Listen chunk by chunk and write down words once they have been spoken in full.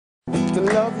to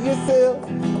love yourself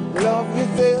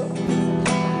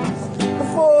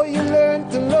before you learn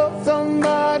to love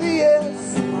somebody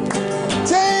else.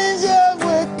 Change it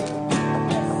with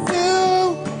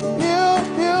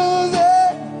music.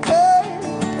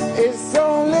 It's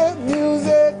only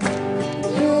music.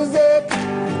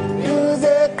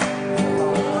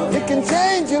 It can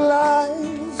change your life.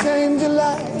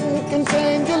 It can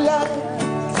change your life.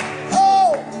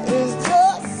 Oh, it's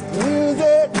just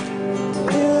music.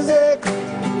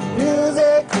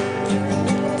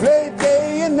 Play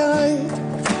day and night.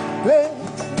 Play,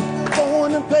 go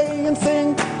on and play and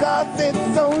sing, 'cause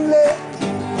it's only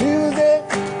music.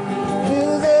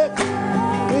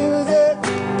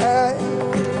 Hey.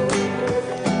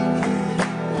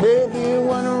 Maybe you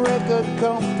want a record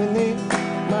company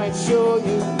might show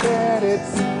you that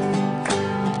it's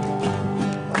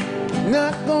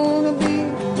not gonna be.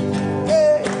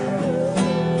 Hey,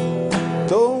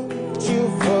 don't you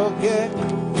forget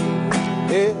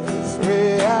it's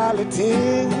reality.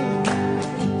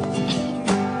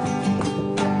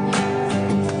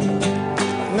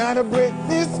 Not a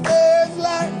Britney Spears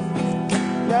life,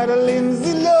 not a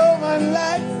Lindsay Lohan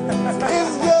life.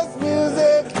 It's just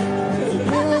music.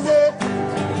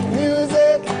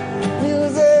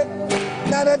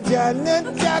 Not a Janet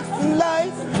Jackson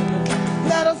life,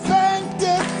 not a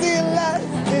fantasy life.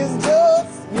 It's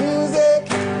just music.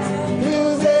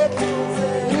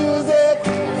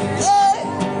 Hey!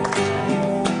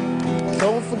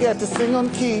 Don't forget to sing on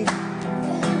key.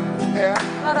 Yeah.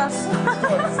 Not us.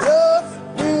 Just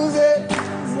music.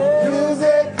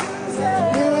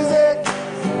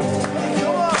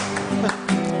 Come on.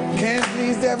 Can't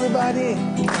please everybody.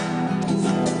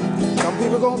 Some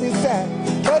people gonna be sad,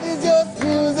 but it's just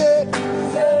music.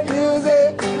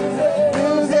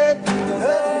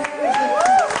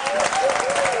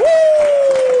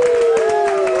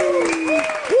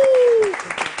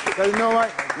 Cause you know what?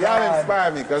 Y'all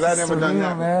inspire me, cause I never done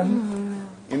that. Man.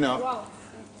 You know.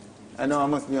 I know I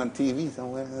must be on TV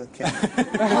somewhere. On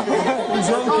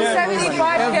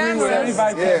 75 cameras.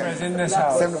 75 cameras in this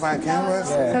house. 75 cameras?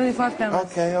 Yeah. 75 cameras.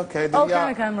 Okay. All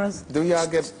kind of cameras. Do y'all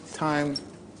get time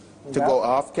to go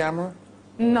off camera?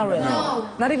 Not really. No.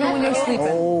 Not even when you're sleeping.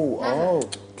 Oh,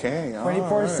 okay.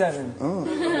 24/7.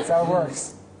 That's how it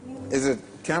works. Is it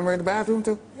camera in the bathroom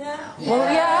too? Yeah.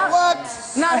 Well, yeah. What?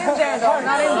 Not in there, though.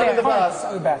 Not in there. Parts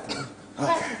of the bathroom.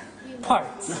 Okay.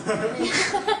 Parts.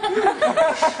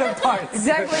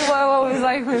 Exactly what it was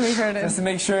like when we heard it. Just to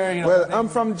make sure, you know. Well, I'm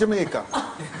from Jamaica.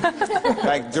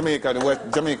 Like Jamaica,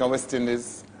 Jamaica, West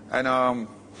Indies. And how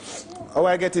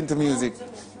I get into music?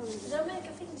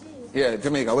 Yeah,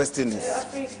 Jamaica, West Indies.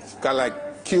 Got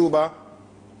like Cuba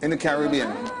in the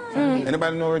Caribbean.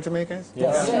 Anybody know where Jamaica is?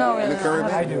 Yes. No, In really. the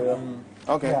Caribbean? I do.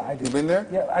 Okay. Yeah, I do. You been there?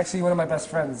 Yeah, actually, one of my best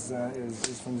friends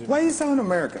is from Jamaica. Why you sound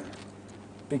American?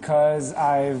 Because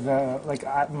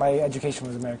my education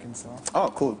was American, so. Oh,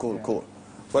 cool.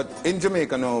 But in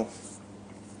Jamaica, no.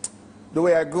 The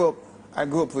way I grew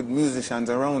up with musicians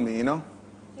around me, you know?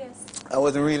 Yes. I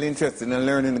wasn't really interested in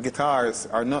learning the guitars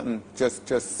or nothing,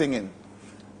 just singing.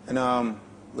 And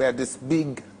we had this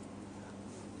big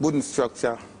wooden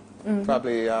structure,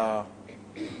 probably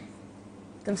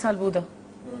Timsal Buddha.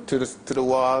 to the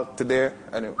wall, to there,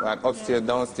 and it had upstairs,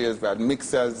 downstairs, we had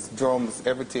mixers, drums,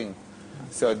 everything.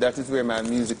 So that is where my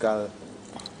musical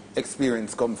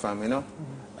experience come from, you know?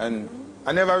 And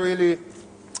I never really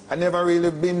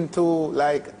been to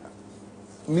like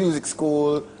music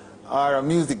school or a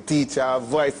music teacher, a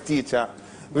voice teacher.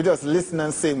 We just listen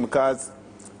and sing because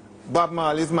Bob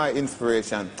Marley is my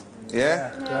inspiration.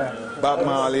 Yeah? Bob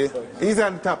Marley, he's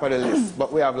on top of the list,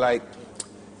 but we have like,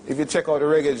 if you check out the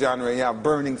reggae genre, you have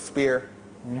Burning Spear,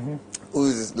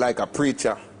 who's like a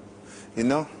preacher, you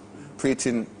know,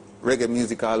 preaching reggae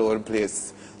music all over the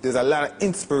place. There's a lot of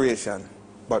inspiration,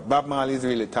 but Bob Marley is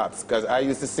really tops, because I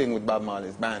used to sing with Bob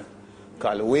Marley's band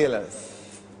called the Wailers.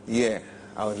 Yeah,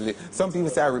 some people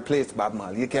say I replaced Bob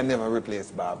Marley. You can never replace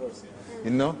Bob,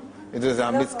 you know? It is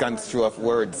a misconstrued of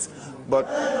words, but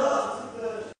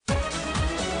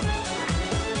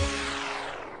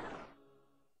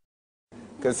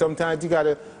because sometimes you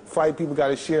gotta, 5 people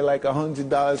gotta share like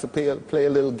 $100 to play a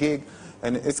little gig,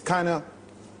 and it's kind of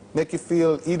make you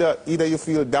feel, either you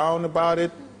feel down about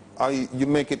it, or you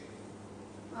make it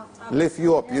lift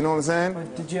you up, you know what I'm saying?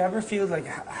 But did you ever feel like,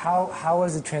 how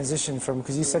was the transition from,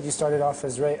 because you said you started off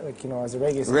as, like, you know, as a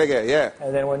reggae singer. Reggae, yeah.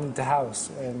 And then went into house,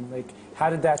 and like, how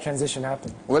did that transition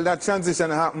happen? Well, that transition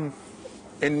happened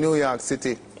in New York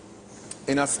City,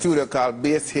 in a studio called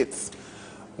Bass Hits,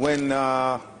 when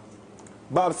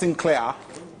Bob Sinclair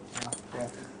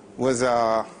was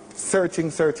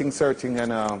searching,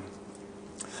 and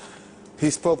he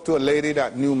spoke to a lady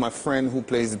that knew my friend who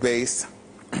plays bass,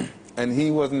 and he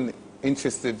wasn't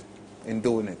interested in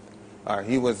doing it.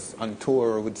 He was on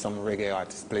tour with some reggae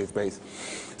artist, plays bass.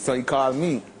 So he called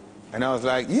me, and I was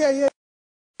like, yeah.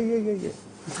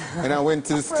 And I went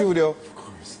to the studio,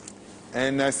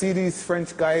 and I see these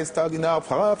French guys talking up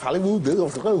Hollywood.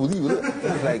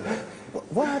 Like,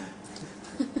 what?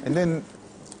 And then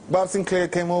Bob Sinclair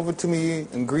came over to me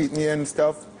and greeted me and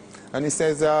stuff, and he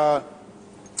says, I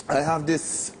have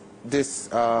this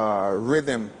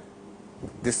rhythm,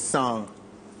 this song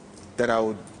that I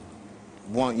would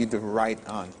want you to write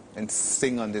on and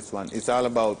sing on this one. It's all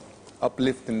about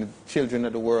uplifting the children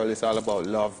of the world. It's all about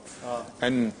love.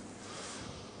 And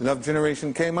Love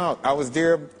Generation came out. I was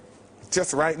there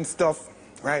just writing stuff.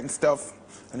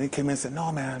 And he came in and said,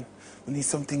 no, man, we need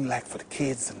something like for the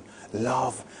kids and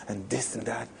love and this and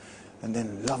that. And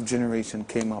then Love Generation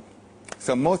came up.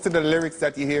 So most of the lyrics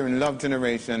that you hear in Love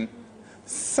Generation,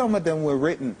 some of them were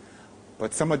written,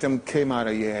 but some of them came out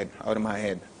of my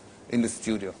head, in the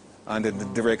studio, under the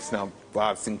direction of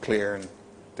Bob Sinclair and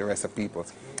the rest of people.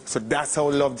 So that's how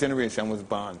Love Generation was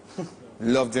born.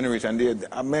 Love Generation.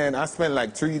 Man, I spent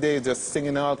like 3 days just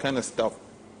singing all kind of stuff.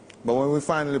 But when we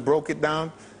finally broke it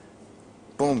down,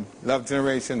 boom, Love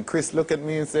Generation. Chris looked at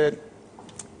me and said,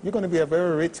 you're going to be a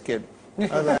very rich kid. I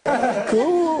was like,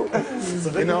 cool. It's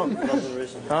a big hit.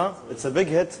 Huh? It's a big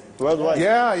hit worldwide.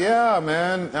 Yeah,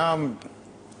 man.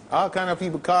 All kind of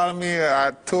people calling me.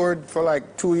 I toured for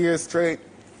like 2 years straight.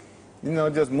 You know,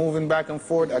 just moving back and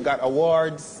forth. I got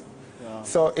awards. Yeah.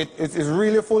 So it's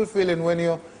really fulfilling when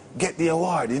you get the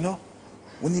award, you know?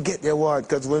 When you get the award.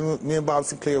 Because when me and Bob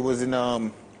Sinclair was in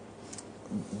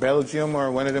Belgium or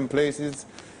one of them places,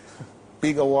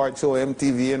 big award show,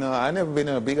 MTV, you know. I never been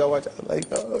in a big award show. Like,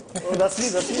 oh, that's me.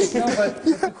 No, but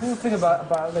the cool thing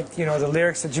about like, you know, the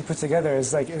lyrics that you put together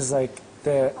is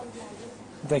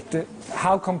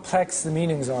how complex the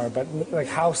meanings are, but like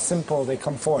how simple they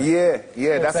come forth. Yeah,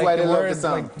 that's like why they the love word, the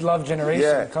song. like Love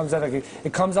Generation, it comes out like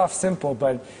it comes off simple,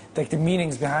 but like the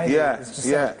meanings behind it is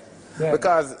just like,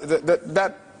 because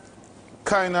that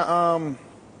kind of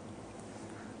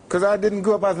because I didn't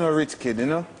grow up as no rich kid, you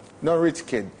know, no rich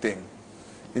kid thing,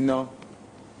 you know.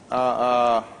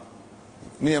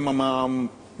 Me and my mom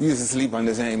used to sleep on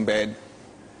the same bed,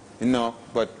 you know.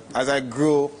 But as I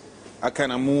grew, I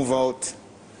kind of move out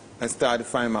and started to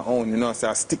find my own, you know. So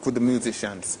I stick with the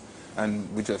musicians,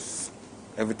 and we just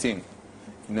everything,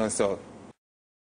 you know. So